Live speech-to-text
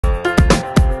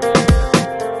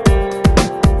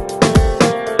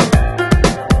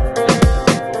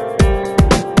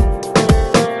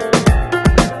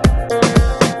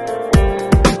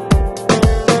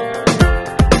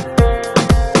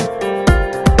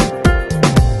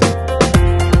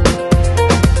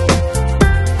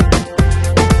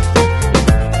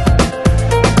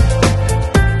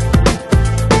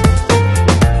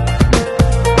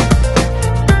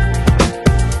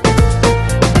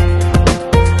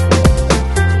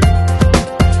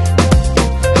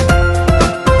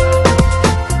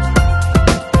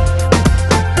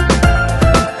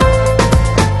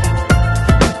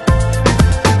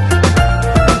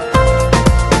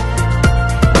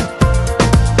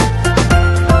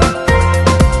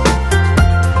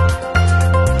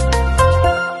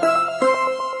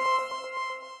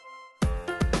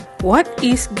What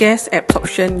is gas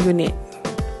absorption unit?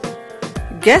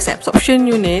 Gas absorption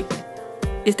unit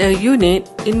is a unit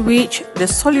in which the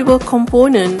soluble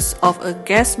components of a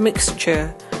gas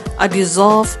mixture are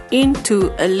dissolved into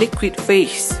a liquid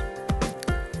phase.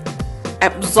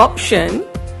 Absorption,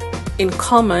 in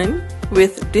common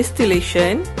with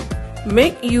distillation,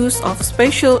 make use of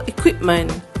special equipment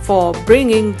for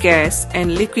bringing gas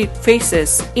and liquid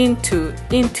phases into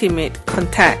intimate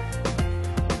contact.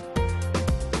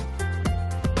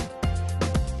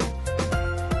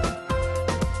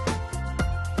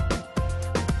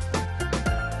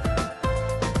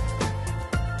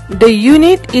 The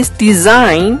unit is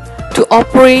designed to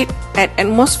operate at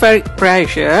atmospheric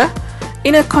pressure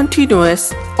in a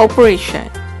continuous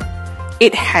operation.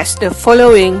 It has the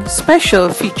following special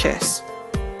features.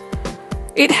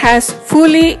 It has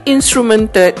fully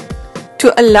instrumented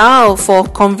to allow for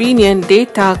convenient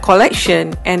data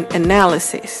collection and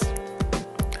analysis.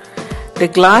 The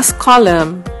glass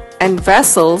column and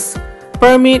vessels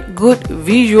permit good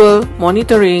visual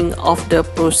monitoring of the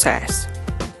process.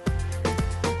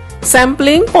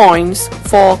 Sampling points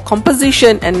for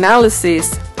composition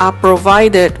analysis are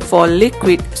provided for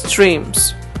liquid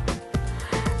streams.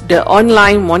 The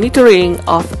online monitoring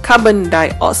of carbon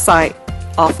dioxide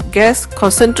of gas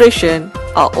concentration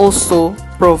are also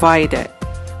provided.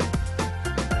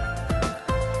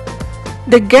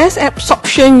 The gas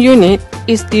absorption unit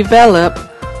is developed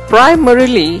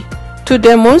primarily to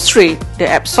demonstrate the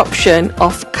absorption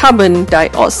of carbon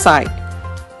dioxide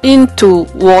into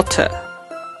water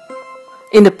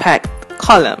in the packed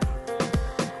column.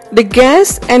 The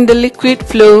gas and the liquid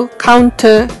flow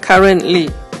counter-currently.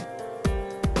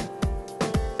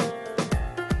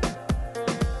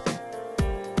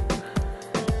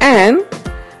 And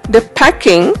the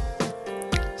packing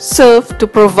serves to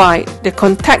provide the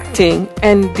contacting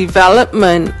and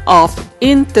development of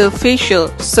interfacial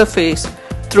surface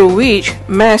through which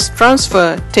mass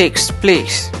transfer takes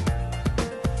place.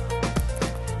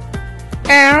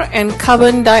 Air and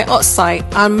carbon dioxide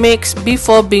are mixed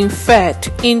before being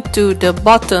fed into the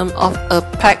bottom of a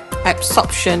packed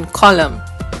absorption column,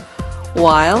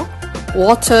 while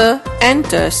water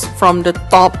enters from the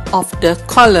top of the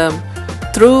column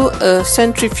through a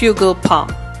centrifugal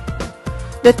pump.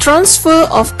 The transfer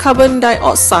of carbon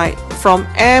dioxide from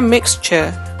air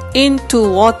mixture into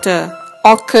water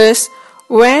occurs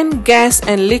when gas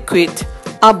and liquid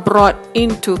are brought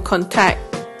into contact.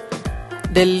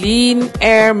 The lean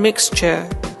air mixture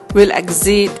will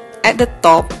exit at the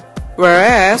top,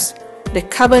 whereas the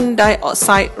carbon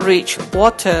dioxide-rich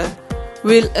water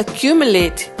will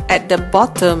accumulate at the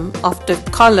bottom of the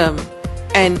column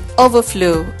and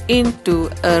overflow into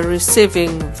a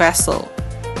receiving vessel.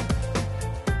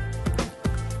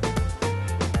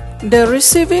 The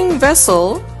receiving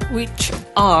vessel, which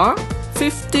are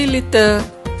 50-liter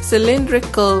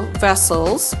cylindrical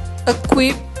vessels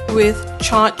equipped with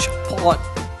charge port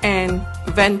and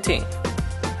venting.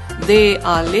 They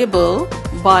are labeled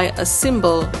by a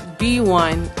symbol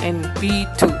B1 and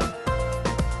B2.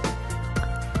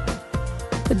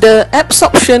 The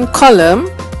absorption column,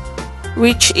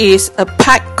 which is a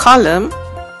packed column,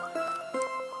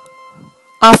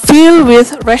 are filled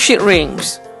with ratchet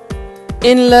rings,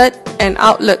 inlet and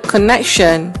outlet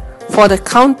connection for the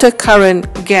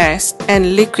countercurrent gas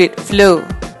and liquid flow.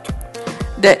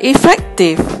 The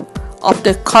effective of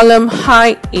the column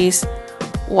height is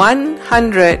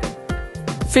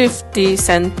 150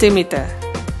 cm,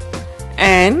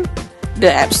 and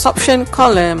the absorption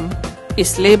column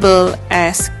is labeled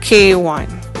as K1.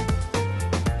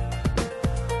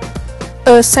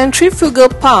 A centrifugal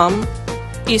pump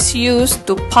is used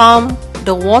to pump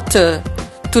the water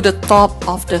to the top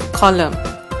of the column.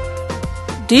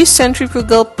 This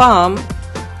centrifugal pump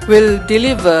will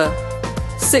deliver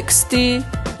 60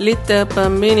 liters per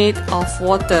minute of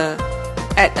water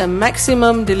at a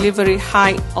maximum delivery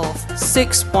height of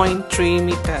 6.3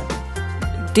 meters.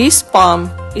 This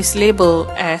pump is labeled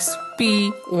as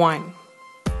P1.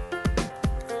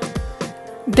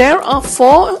 There are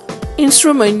 4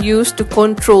 instruments used to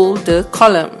control the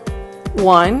column.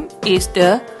 One is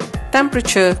the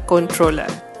temperature controller.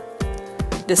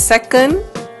 The second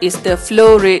is the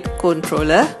flow rate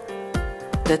controller.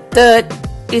 The third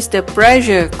is the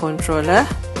pressure controller.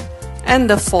 And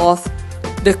the fourth,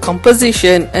 the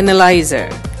composition analyzer.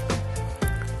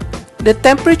 The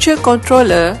temperature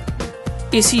controller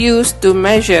is used to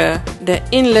measure the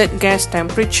inlet gas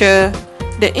temperature,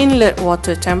 the inlet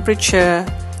water temperature,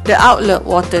 the outlet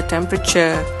water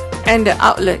temperature, and the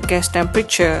outlet gas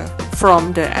temperature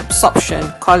from the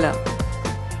absorption column,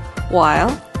 while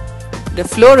the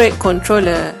flow rate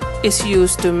controller is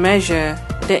used to measure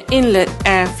the inlet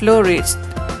air flow rates,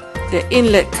 the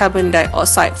inlet carbon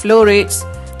dioxide flow rates,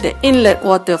 the inlet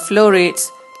water flow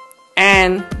rates,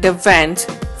 and the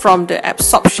vent from the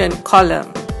absorption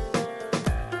column.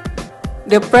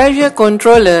 The pressure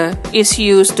controller is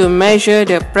used to measure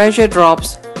the pressure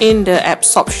drops in the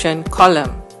absorption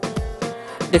column.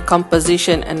 The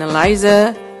composition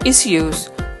analyzer is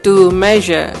used to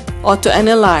measure or to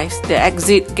analyze the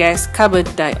exit gas carbon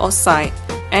dioxide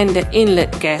and the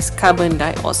inlet gas carbon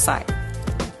dioxide.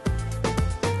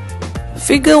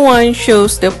 Figure 1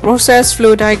 shows the process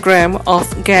flow diagram of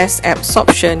gas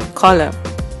absorption column.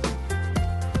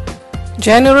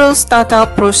 General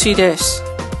startup procedures.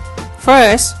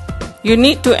 First, you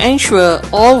need to ensure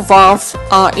all valves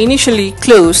are initially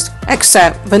closed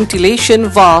except ventilation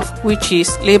valve, which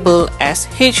is labeled as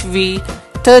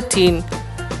HV13,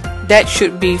 that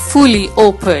should be fully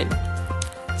open.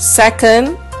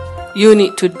 Second, you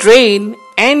need to drain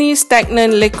any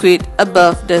stagnant liquid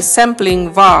above the sampling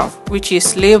valve, which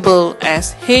is labeled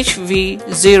as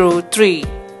HV03.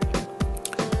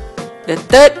 The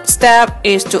third step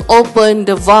is to open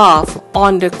the valve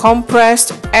on the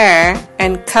compressed air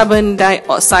and carbon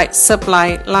dioxide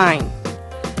supply line.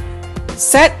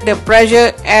 Set the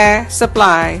pressure air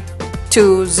supply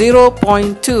to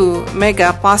 0.2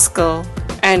 megapascal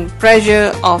and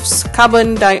pressure of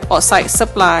carbon dioxide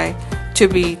supply to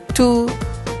be 2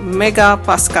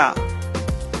 megapascal.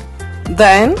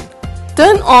 Then,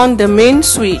 turn on the main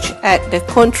switch at the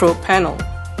control panel.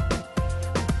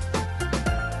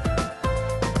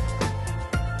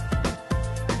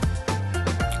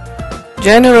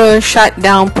 General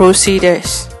shutdown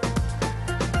procedures.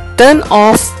 Turn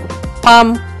off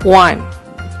pump 1.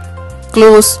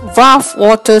 Close valve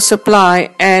water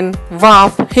supply and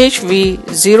valve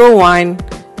HV01,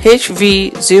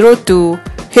 HV02,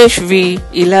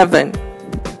 HV11.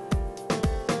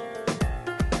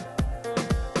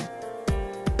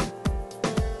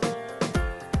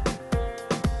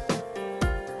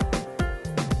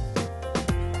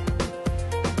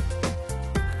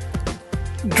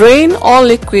 Drain all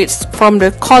liquids from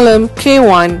the column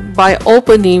K1 by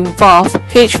opening valve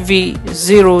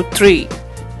HV03.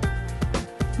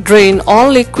 Drain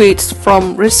all liquids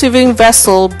from receiving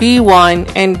vessel B1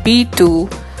 and B2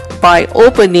 by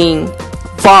opening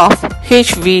valve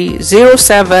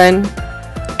HV07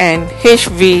 and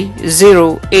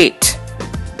HV08.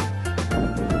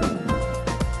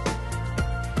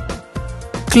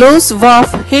 Close valve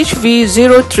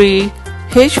HV03,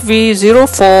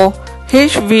 HV04,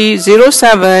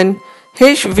 HV07,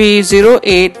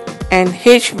 HV08 and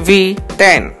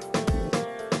HV10.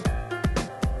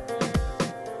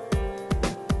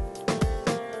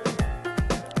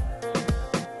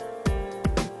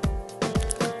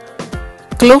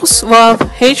 Close valve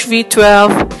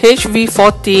HV12,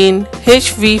 HV14,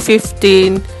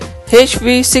 HV15,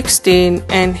 HV16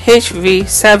 and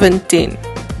HV17.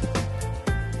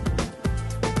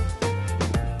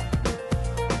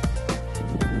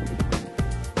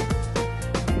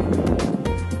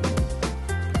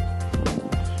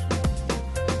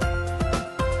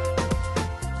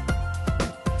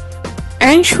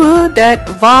 Ensure that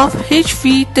valve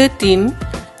HV13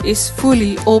 is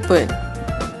fully open.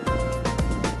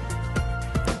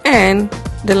 And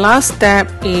the last step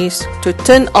is to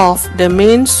turn off the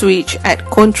main switch at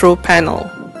control panel.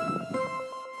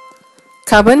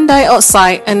 Carbon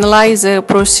dioxide analyzer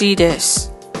procedures.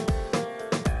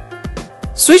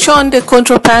 Switch on the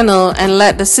control panel and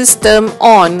let the system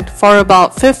on for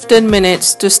about 15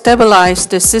 minutes to stabilize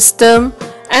the system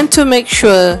and to make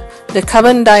sure the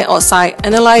carbon dioxide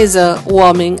analyzer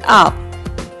warming up.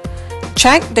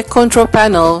 Check the control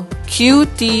panel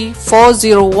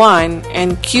QT401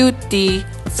 and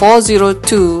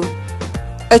QT402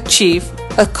 achieve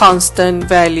a constant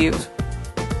value.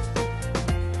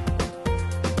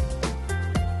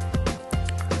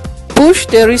 Push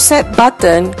the reset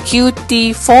button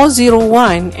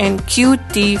QT401 and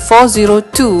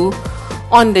QT402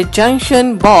 on the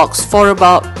junction box for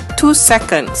about 2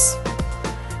 seconds.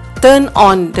 Turn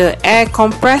on the air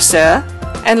compressor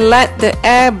and let the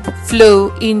air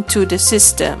flow into the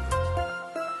system.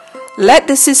 Let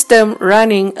the system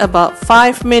running about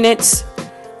 5 minutes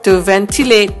to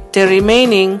ventilate the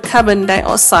remaining carbon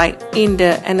dioxide in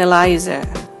the analyzer.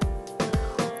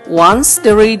 Once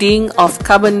the reading of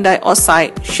carbon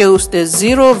dioxide shows the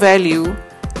zero value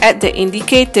at the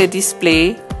indicator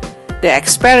display, the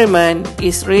experiment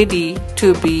is ready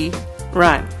to be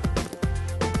run.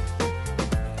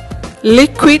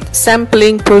 Liquid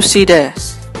sampling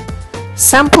procedures.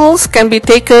 Samples can be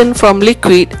taken from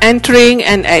liquid entering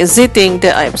and exiting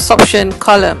the absorption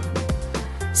column.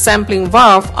 sampling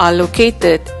valve are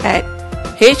located at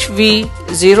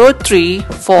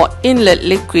HV03 for inlet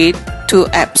liquid to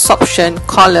absorption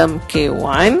column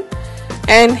K1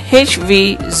 and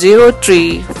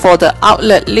HV03 for the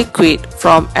outlet liquid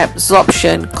from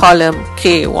absorption column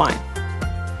K1.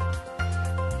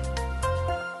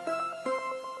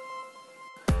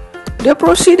 The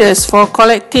procedures for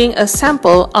collecting a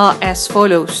sample are as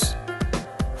follows.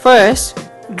 First,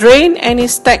 drain any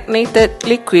stagnated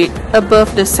liquid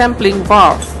above the sampling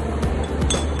valve.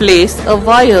 Place a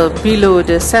vial below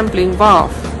the sampling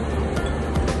valve.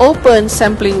 Open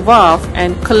sampling valve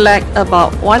and collect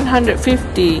about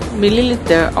 150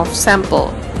 ml of sample.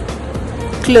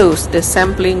 Close the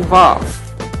sampling valve.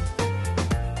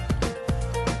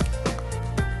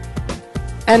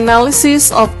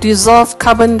 Analysis of dissolved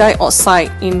carbon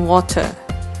dioxide in water.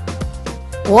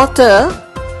 Water,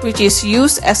 which is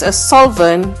used as a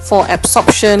solvent for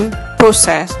absorption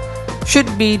process, should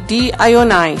be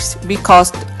deionized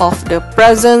because of the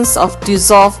presence of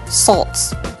dissolved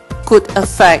salts could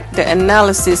affect the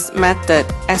analysis method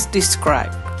as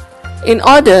described. In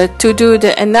order to do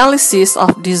the analysis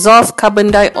of dissolved carbon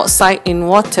dioxide in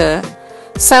water,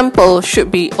 sample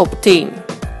should be obtained.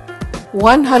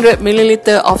 100 ml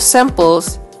of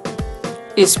samples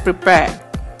is prepared.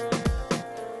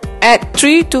 Add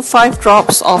 3 to 5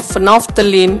 drops of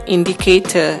phenolphthalein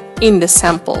indicator in the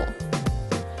sample.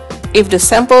 If the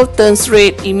sample turns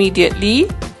red immediately,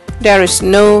 there is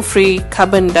no free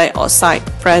carbon dioxide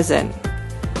present.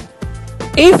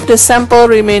 If the sample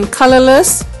remains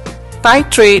colorless,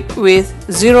 titrate with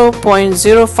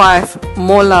 0.05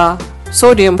 molar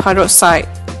sodium hydroxide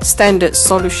standard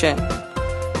solution.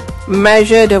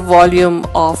 Measure the volume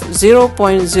of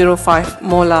 0.05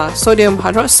 molar sodium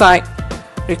hydroxide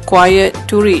required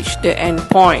to reach the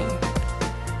endpoint.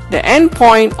 The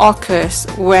endpoint occurs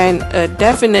when a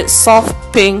definite soft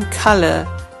pink color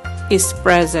is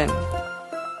present.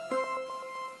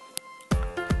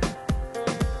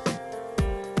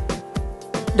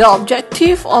 The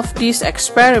objective of this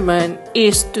experiment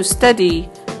is to study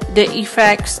the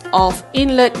effects of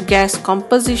inlet gas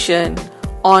composition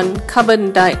on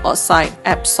carbon dioxide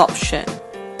absorption.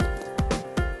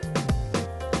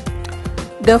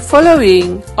 The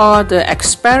following are the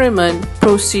experiment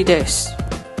procedures.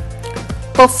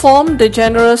 Perform the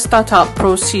general startup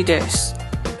procedures.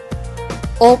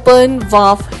 Open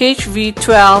valve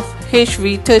HV12,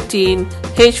 HV13,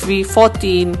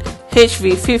 HV14,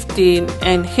 HV15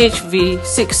 and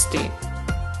HV16.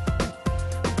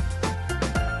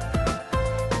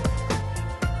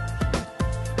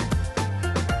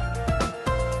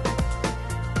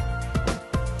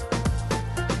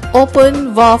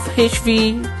 Open valve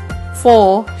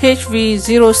HV4,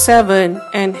 HV07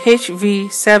 and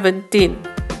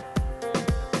HV17.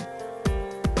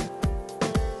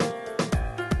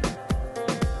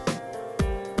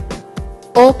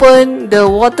 Open the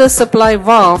water supply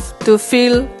valve to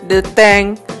fill the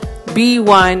tank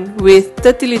B1 with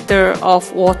 30 liters of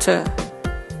water.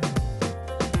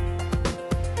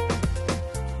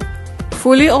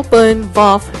 Fully open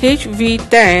valve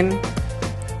HV10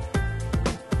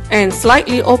 and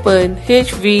slightly open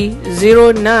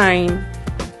HV09.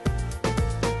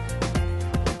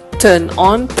 Turn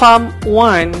on pump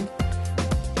 1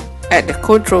 at the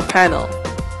control panel.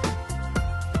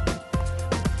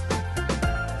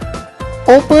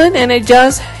 Open and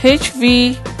adjust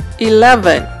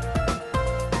HV11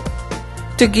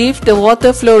 to give the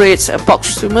water flow rates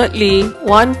approximately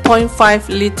 1.5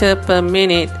 liter per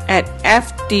minute at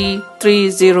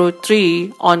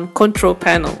FT303 on control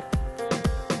panel.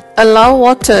 Allow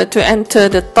water to enter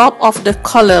the top of the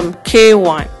column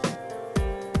K1.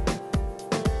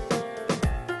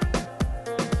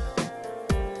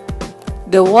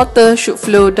 The water should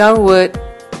flow downward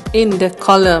in the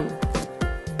column.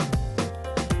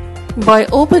 By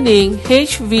opening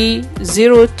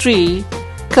HV03,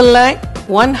 collect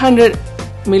 100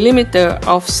 mm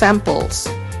of samples.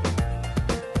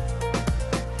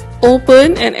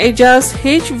 Open and adjust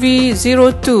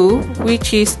HV02,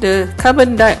 which is the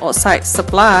carbon dioxide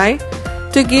supply,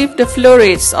 to give the flow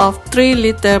rates of 3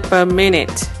 liters per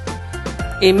minute.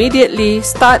 Immediately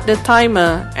start the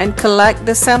timer and collect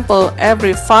the sample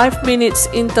every 5 minutes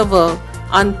interval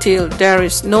until there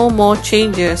is no more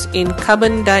changes in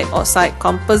carbon dioxide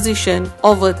composition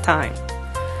over time.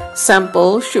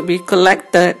 Sample should be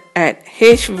collected at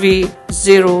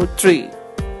HV03.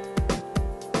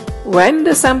 When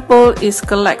the sample is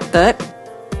collected,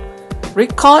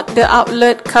 record the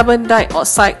outlet carbon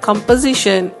dioxide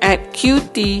composition at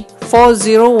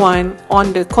QT401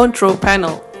 on the control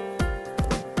panel.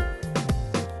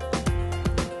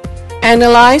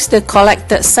 Analyze the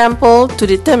collected sample to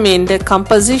determine the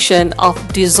composition of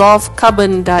dissolved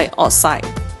carbon dioxide.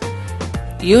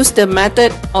 Use the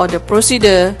method or the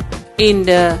procedure in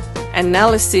the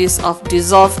analysis of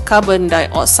dissolved carbon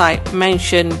dioxide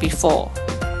mentioned before.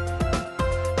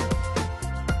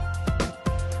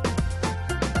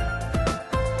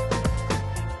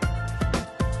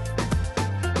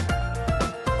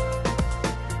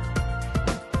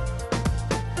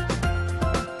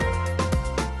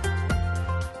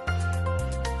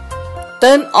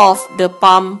 Turn off the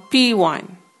pump P1.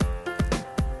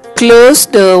 Close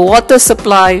the water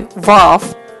supply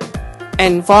valve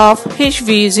and valve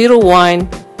HV01,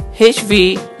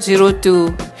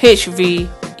 HV02,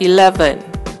 HV11.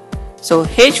 So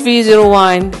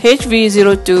HV01,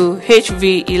 HV02,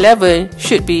 HV11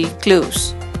 should be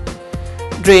closed.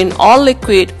 Drain all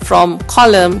liquid from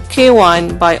column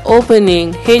K1 by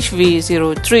opening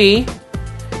HV03.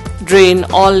 Drain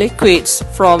all liquids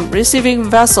from receiving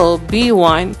vessel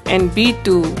B1 and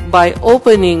B2 by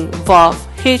opening valve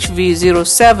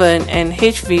HV07 and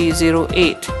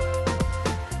HV08.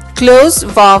 Close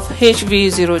valve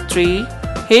HV03,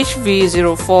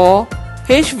 HV04,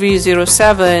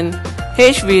 HV07,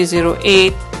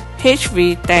 HV08,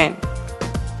 HV10,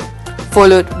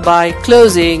 followed by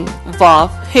closing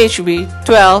valve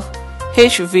HV12,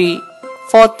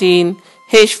 HV14,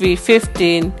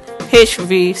 HV15,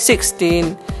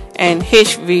 HV16 and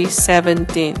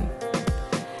HV17.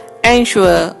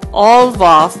 Ensure all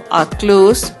valves are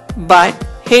closed but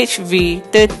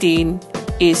HV13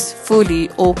 is fully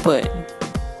open.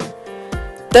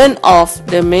 Turn off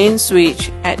the main switch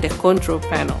at the control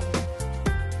panel.